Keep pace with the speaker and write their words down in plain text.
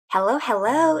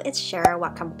Hello, it's Cheryl.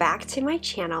 Welcome back to my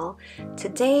channel.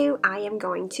 Today I am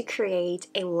going to create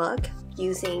a look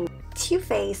using Too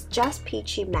Faced Just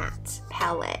Peachy Matte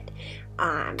palette.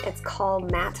 It's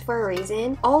called Matte for a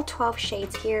reason. All 12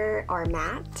 shades here are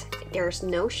matte. There's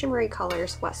no shimmery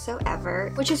colors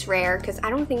whatsoever, which is rare because I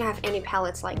don't think I have any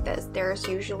palettes like this. There's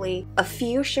usually a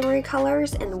few shimmery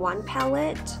colors in one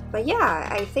palette. But yeah,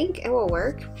 I think it will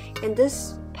work. And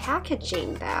this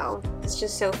packaging though, it's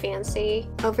just so fancy.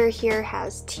 Over here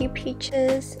has two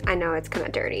peaches. I know it's kind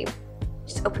of dirty.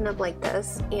 Just open up like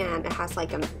this and it has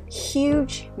like a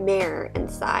huge mirror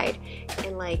inside,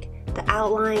 and like the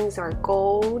outlines are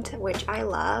gold, which I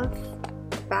love.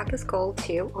 The back is gold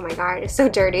too. Oh my god, it's so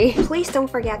dirty. Please don't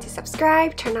forget to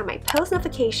subscribe, turn on my post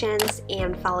notifications,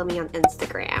 and follow me on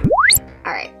Instagram.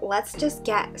 Alright, let's just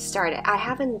get started. I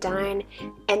haven't done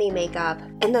any makeup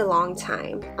in a long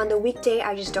time. On the weekday,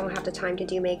 I just don't have the time to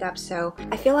do makeup, so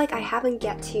I feel like I haven't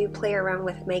get to play around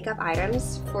with makeup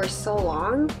items for so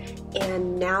long,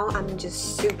 and now I'm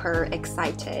just super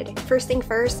excited. First thing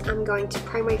first, I'm going to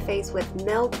prime my face with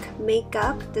Milk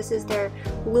Makeup. This is their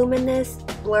Luminous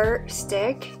Blur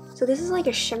Stick. So this is like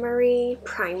a shimmery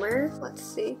primer. Let's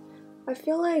see. I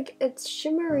feel like it's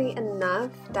shimmery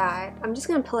enough that I'm just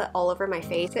gonna put it all over my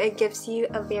face. So it gives you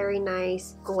a very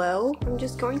nice glow. I'm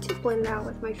just going to blend it out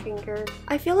with my finger.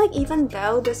 I feel like even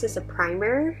though this is a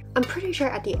primer, I'm pretty sure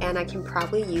at the end I can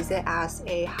probably use it as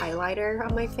a highlighter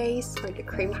on my face, like a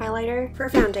cream highlighter. For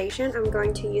foundation, I'm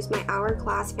going to use my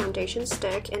Hourglass foundation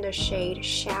stick in the shade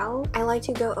Shell. I like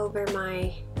to go over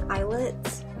my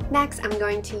eyelids. Next, I'm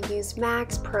going to use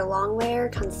M.A.C Pro Longwear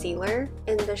Concealer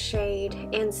in the shade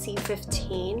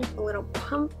NC15. A little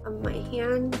pump on my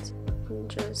hand and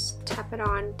just tap it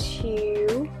on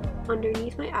to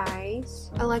underneath my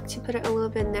eyes. I like to put it a little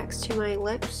bit next to my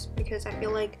lips because I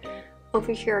feel like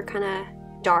over here are kind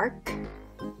of dark.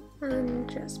 And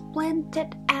just blend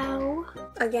it out.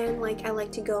 Again, like I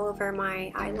like to go over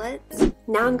my eyelids.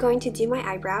 Now I'm going to do my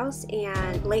eyebrows,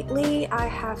 and lately I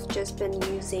have just been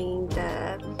using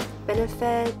the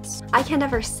Benefits, I can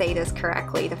never say this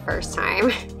correctly the first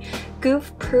time,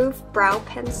 Goof Proof Brow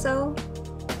Pencil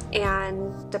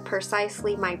and the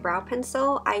Precisely My Brow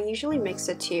Pencil. I usually mix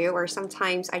the two, or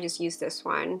sometimes I just use this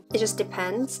one. It just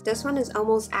depends. This one is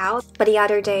almost out, but the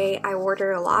other day I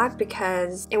ordered a lot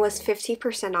because it was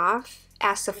 50% off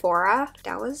at Sephora.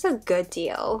 That was a good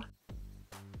deal.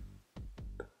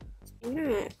 I'm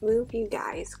gonna move you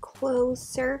guys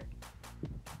closer.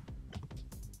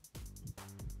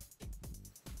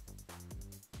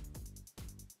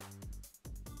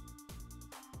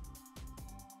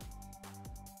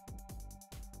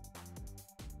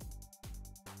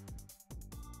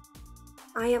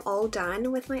 I am all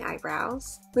done with my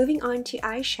eyebrows. Moving on to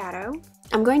eyeshadow.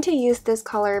 I'm going to use this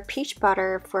color Peach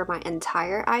Butter for my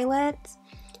entire eyelids.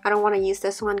 I don't want to use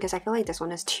this one because I feel like this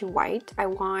one is too white. I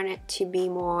want it to be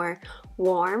more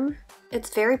warm.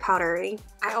 It's very powdery.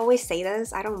 I always say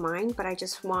this, I don't mind, but I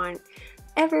just want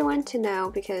everyone to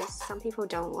know because some people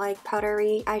don't like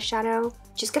powdery eyeshadow.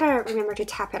 Just gotta remember to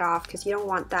tap it off because you don't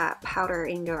want that powder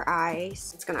in your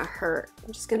eyes. It's gonna hurt.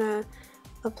 I'm just gonna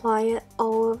apply it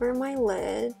all over my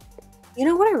lid. You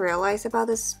know what I realized about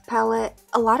this palette?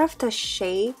 A lot of the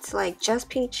shades, like Just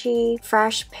Peachy,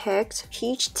 Fresh Picked,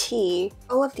 Peach Tea,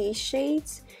 all of these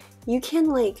shades, you can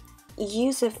like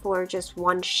use it for just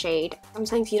one shade.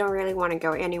 Sometimes you don't really want to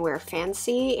go anywhere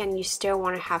fancy and you still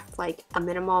want to have like a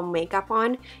minimal makeup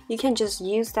on. You can just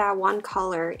use that one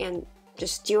color and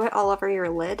just do it all over your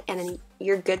lid and then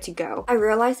you're good to go. I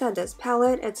realized that this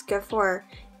palette, it's good for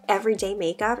everyday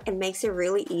makeup. It makes it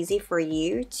really easy for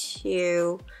you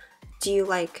to do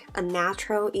like a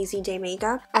natural easy day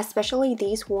makeup, especially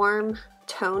these warm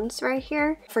tones right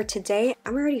here. For today,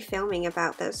 I'm already filming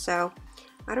about this, so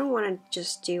I don't want to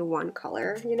just do one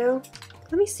color, you know?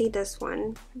 Let me see this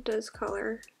one, this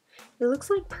color. It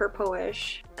looks like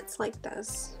purplish. It's like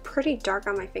this. Pretty dark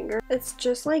on my finger. It's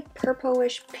just like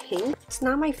purplish pink. It's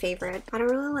not my favorite. I don't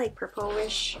really like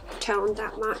purplish tone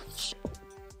that much,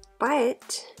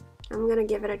 but I'm gonna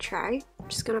give it a try. I'm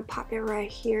just gonna pop it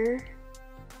right here.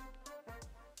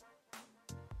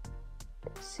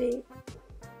 See?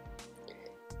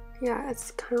 Yeah,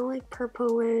 it's kind of like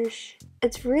purplish.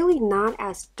 It's really not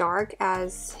as dark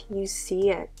as you see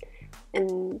it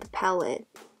in the palette.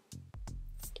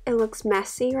 It looks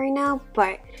messy right now,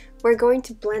 but we're going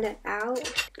to blend it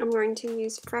out. I'm going to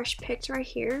use Fresh Picked right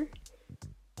here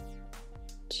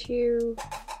to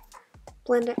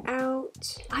blend it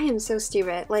out. I am so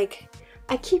stupid. Like,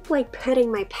 I keep like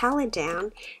putting my palette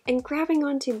down and grabbing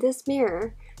onto this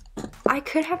mirror. I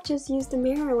could have just used the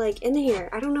mirror like in here.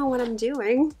 I don't know what I'm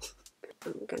doing.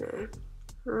 I'm gonna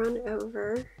run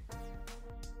over.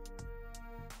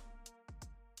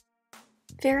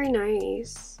 Very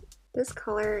nice. This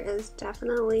color is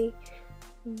definitely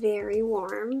very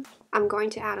warm. I'm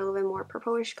going to add a little bit more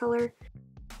purplish color.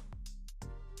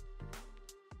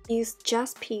 Use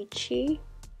just Peachy.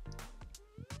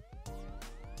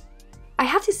 I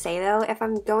have to say though, if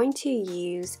I'm going to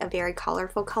use a very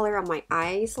colorful color on my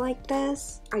eyes like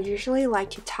this, I usually like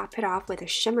to top it off with a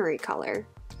shimmery color.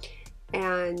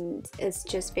 And it's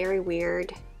just very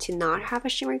weird to not have a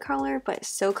shimmery color, but it's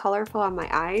so colorful on my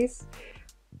eyes.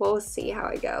 We'll see how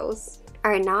it goes.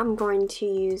 Alright, now I'm going to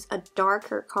use a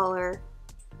darker color,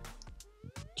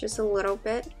 just a little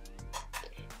bit,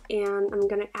 and I'm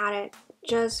gonna add it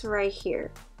just right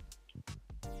here.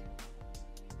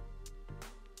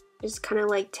 Just kind of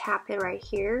like tap it right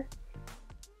here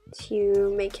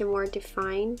to make it more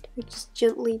defined. Just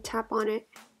gently tap on it.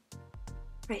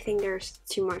 I think there's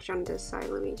too much on this side.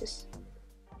 Let me just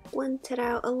blend it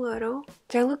out a little.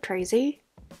 Do I look crazy?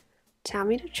 Tell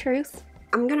me the truth.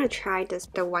 I'm gonna try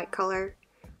the white color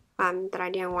that I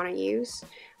didn't want to use.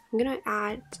 I'm gonna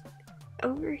add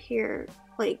over here,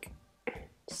 like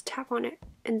just tap on it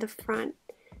in the front.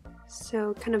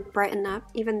 So kind of brighten up,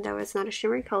 even though it's not a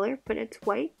shimmery color, but it's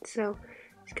white, so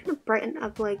just kind of brighten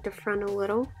up like the front a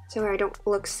little, so I don't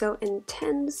look so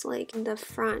intense like in the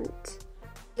front.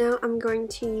 Now I'm going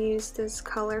to use this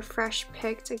color Fresh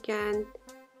Picked again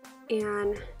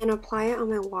and apply it on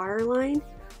my waterline,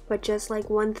 but just like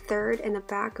 1/3 in the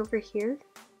back over here.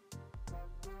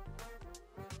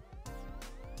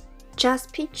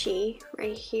 Just Peachy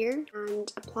right here,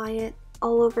 and apply it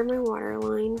all over my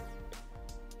waterline.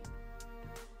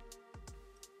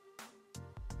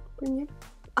 Bring it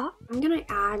up. I'm gonna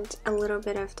add a little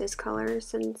bit of this color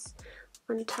since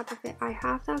on top of it I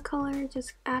have that color.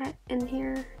 Just add it in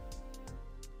here.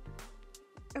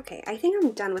 Okay, I think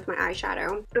I'm done with my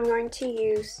eyeshadow. I'm going to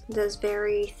use this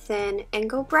very thin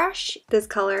angle brush. This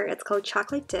color, it's called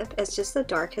Chocolate Dip. It's just the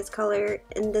darkest color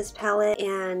in this palette,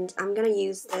 and I'm gonna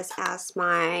use this as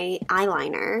my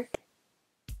eyeliner.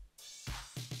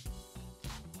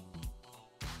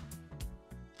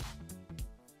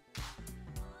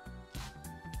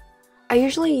 I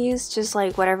usually use just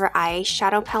like whatever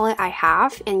eyeshadow palette I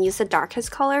have and use the darkest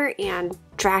color and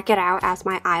drag it out as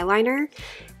my eyeliner.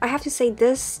 I have to say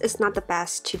this is not the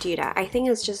best to do that. I think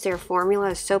it's just their formula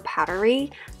is so powdery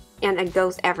and it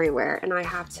goes everywhere, and I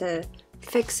have to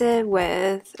fix it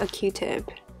with a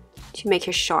Q-tip to make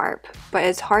it sharp, but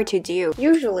it's hard to do.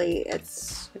 Usually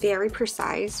it's very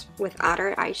precise with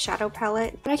other eyeshadow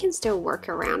palette, but I can still work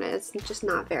around it. It's just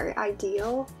not very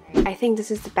ideal. I think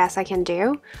this is the best I can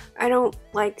do. I don't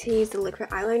like to use the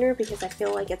liquid eyeliner because I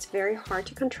feel like it's very hard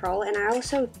to control, and I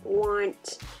also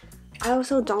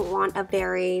don't want a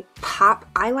very pop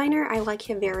eyeliner. I like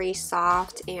it very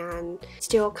soft and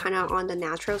still kind of on the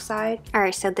natural side.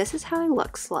 Alright, so this is how it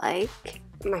looks like.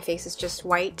 My face is just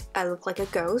white. I look like a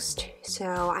ghost,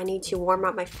 so I need to warm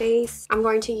up my face. I'm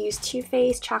going to use Too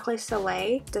Faced Chocolate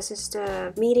Soleil. This is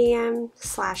the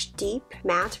medium/deep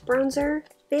matte bronzer.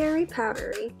 Very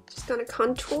powdery. Just gonna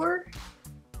contour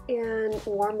and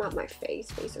warm up my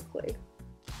face, basically.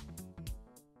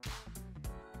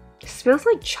 It smells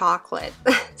like chocolate.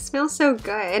 It smells so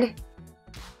good.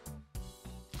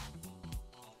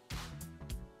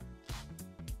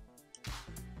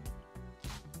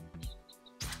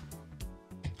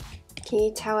 Can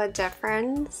you tell a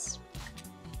difference?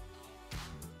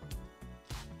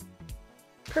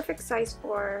 Perfect size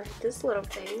for this little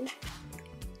thing.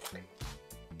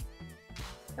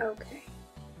 Okay.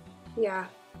 Yeah.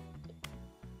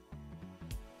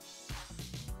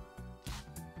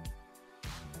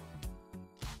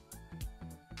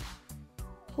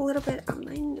 A little bit on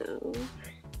my nose.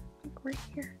 Like right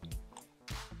here.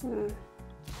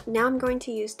 Now I'm going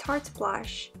to use Tarte's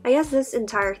blush. I guess this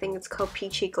entire thing is called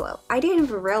Peachy Glow. I didn't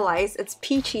even realize it's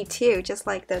peachy too, just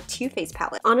like the Too Faced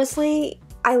palette. Honestly,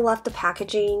 I love the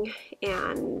packaging,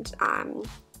 and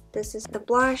this is the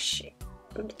blush.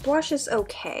 The blush is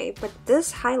okay, but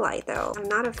this highlight though, I'm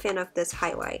not a fan of this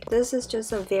highlight. This is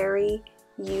just a very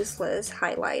useless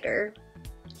highlighter.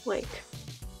 Like,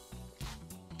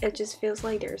 it just feels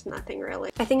like there's nothing really.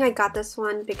 I think I got this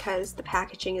one because the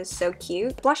packaging is so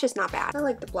cute. The blush is not bad. I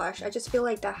like the blush. I just feel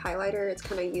like the highlighter is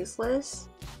kind of useless.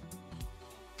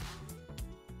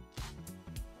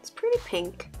 It's pretty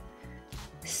pink.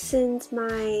 Since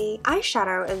my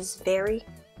eyeshadow is very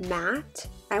matte,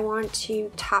 I want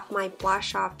to top my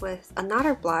blush off with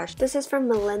another blush. This is from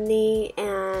Milani,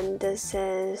 and this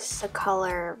is the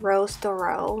color Rose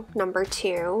Dorado number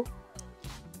 2.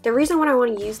 The reason why I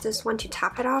want to use this one to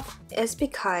top it off is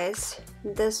because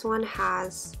this one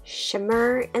has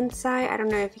shimmer inside. I don't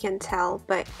know if you can tell,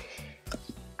 but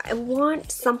I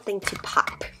want something to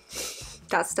pop.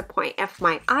 That's the point. If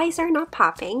my eyes are not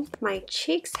popping, my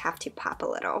cheeks have to pop a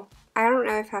little. I don't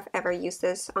know if I've ever used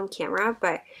this on camera,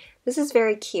 but this is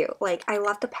very cute. Like, I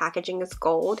love the packaging. It's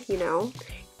gold, you know,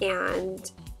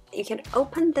 and you can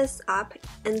open this up.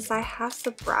 Inside has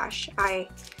the brush. I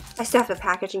still have the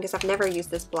packaging because I've never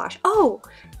used this blush. Oh,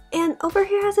 and over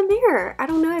here has a mirror. I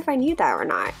don't know if I knew that or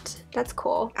not. That's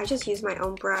cool. I just use my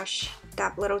own brush.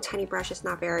 That little tiny brush is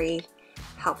not very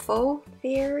helpful.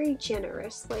 Very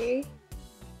generously.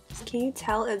 Can you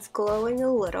tell it's glowing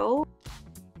a little?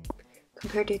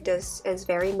 Compared to this, is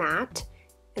very matte.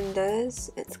 And this,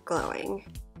 it's glowing.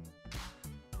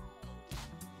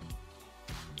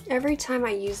 Every time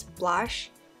I use blush,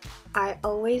 I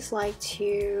always like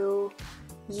to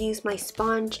use my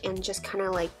sponge and just kind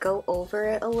of like go over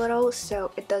it a little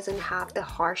so it doesn't have the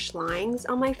harsh lines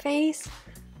on my face.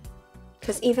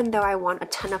 Because even though I want a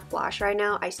ton of blush right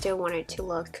now, I still want it to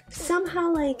look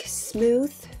somehow like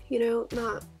smooth, you know,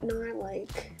 not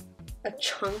like a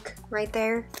chunk right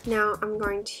there. Now I'm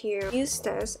going to use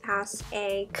this as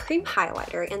a cream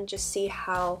highlighter and just see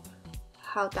how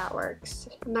that works.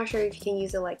 I'm not sure if you can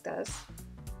use it like this.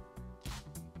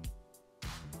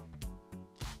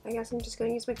 I guess I'm just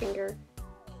gonna use my finger.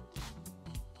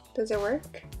 Does it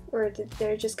work? Or did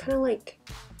they just kind of like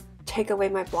take away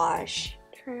my blush?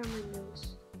 Try on my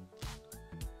nose.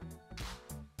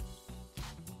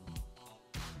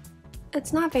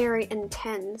 It's not very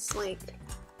intense, like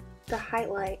the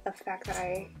highlight effect that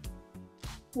I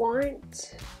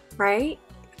want, right?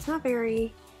 It's not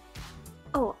very...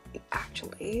 Oh,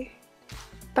 actually.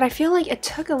 But I feel like it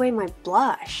took away my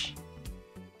blush.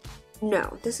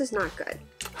 No, this is not good.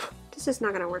 This is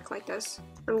not gonna work like this.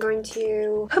 I'm going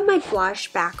to put my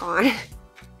blush back on.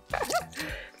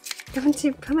 I'm going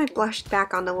to put my blush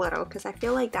back on a little because I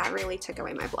feel like that really took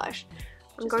away my blush.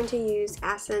 I'm going to use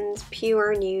Essence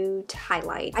Pure Nude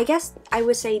Highlight. I guess I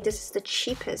would say this is the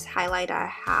cheapest highlight I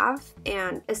have,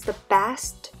 and it's the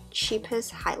best,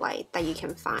 cheapest highlight that you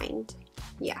can find.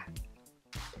 Yeah.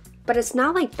 But it's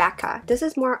not like Becca. This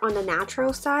is more on the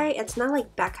natural side. It's not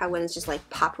like Becca when it's just like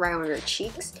pop right on your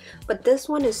cheeks. But this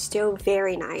one is still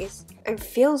very nice. It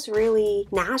feels really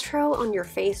natural on your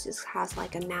face. It has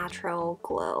like a natural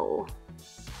glow.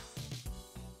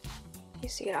 You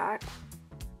see that?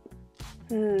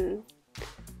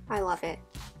 I love it.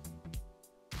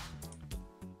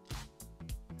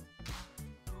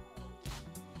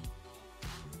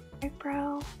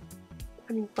 Brow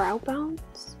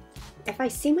bones. If I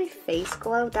see my face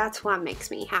glow, that's what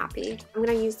makes me happy. I'm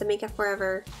gonna use the Makeup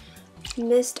Forever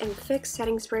Mist and Fix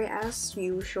Setting Spray as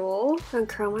usual. And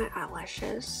curl my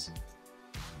eyelashes.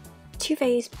 Too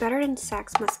Faced Better Than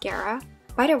Sex Mascara.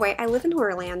 By the way, I live in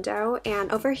Orlando,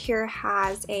 and over here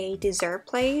has a dessert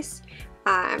place.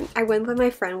 I went with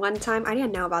my friend one time. I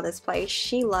didn't know about this place.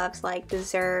 She loves like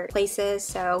dessert places,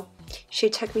 so she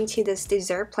took me to this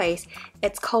dessert place.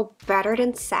 It's called Better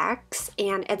Than Sex,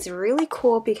 and it's really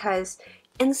cool because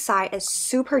inside is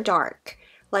super dark.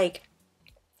 Like,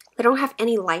 they don't have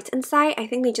any lights inside. I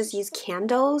think they just use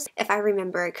candles, if I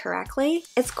remember it correctly.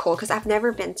 It's cool because I've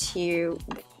never been to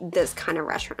this kind of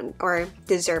restaurant or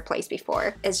dessert place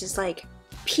before. It's just like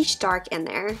pitch dark in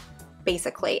there,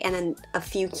 basically, and then a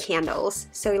few candles.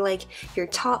 So like you're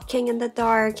talking in the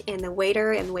dark, and the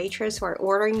waiter and waitress who are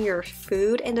ordering your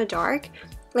food in the dark,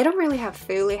 they don't really have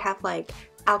food. They have like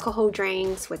alcohol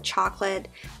drinks with chocolate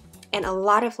and a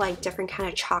lot of like different kind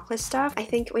of chocolate stuff. I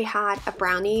think we had a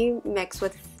brownie mixed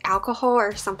with alcohol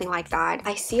or something like that.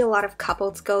 I see a lot of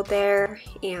couples go there,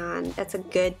 and it's a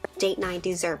good date night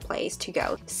dessert place to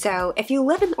go. So if you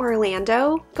live in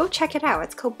Orlando, go check it out.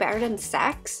 It's called Better Than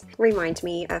Sex. Reminds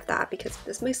me of that because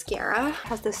this mascara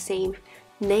has the same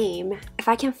name. If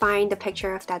I can find a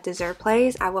picture of that dessert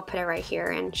place, I will put it right here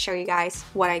and show you guys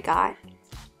what I got.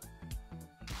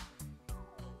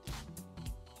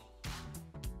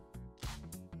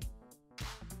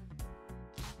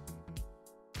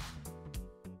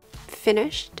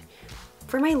 Finished.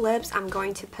 For my lips, I'm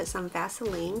going to put some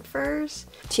Vaseline first.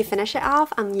 To finish it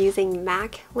off, I'm using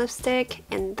M.A.C lipstick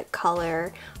in the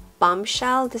color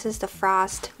Bombshell. This is the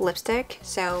Frost lipstick,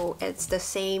 so it's the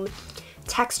same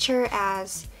texture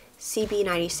as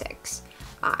CB96,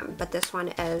 but this one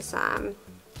is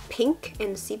pink,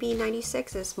 and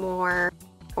CB96 is more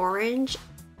orange.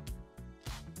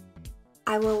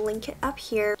 I will link it up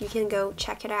here. You can go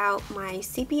check it out. My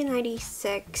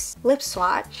CB96 lip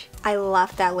swatch. I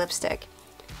love that lipstick.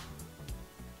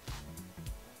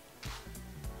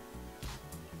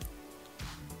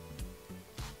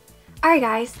 Alright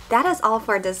guys, that is all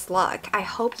for this look. I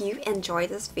hope you enjoyed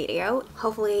this video.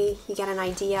 Hopefully you get an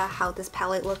idea how this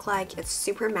palette look like. It's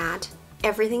super matte.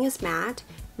 Everything is matte.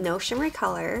 No shimmery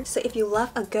color. So if you love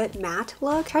a good matte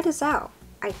look, try this out.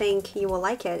 I think you will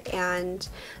like it, and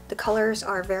the colors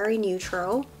are very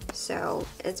neutral, so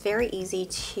it's very easy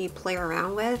to play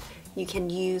around with. You can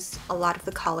use a lot of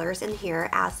the colors in here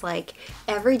as like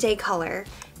everyday color,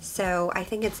 so I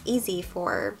think it's easy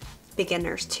for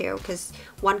beginners too, because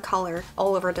one color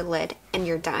all over the lid and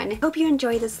you're done. Hope you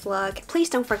enjoy this look. Please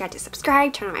don't forget to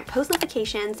subscribe, turn on my post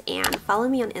notifications, and follow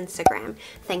me on Instagram.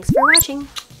 Thanks for watching.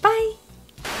 Bye!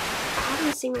 I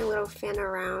haven't seen my little fan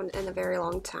around in a very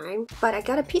long time, but I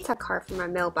got a pizza card from my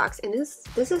mailbox, and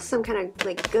this is some kind of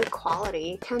like good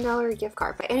quality $10 gift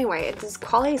card. But anyway, this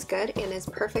quality is good and is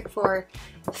perfect for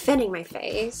thinning my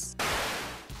face.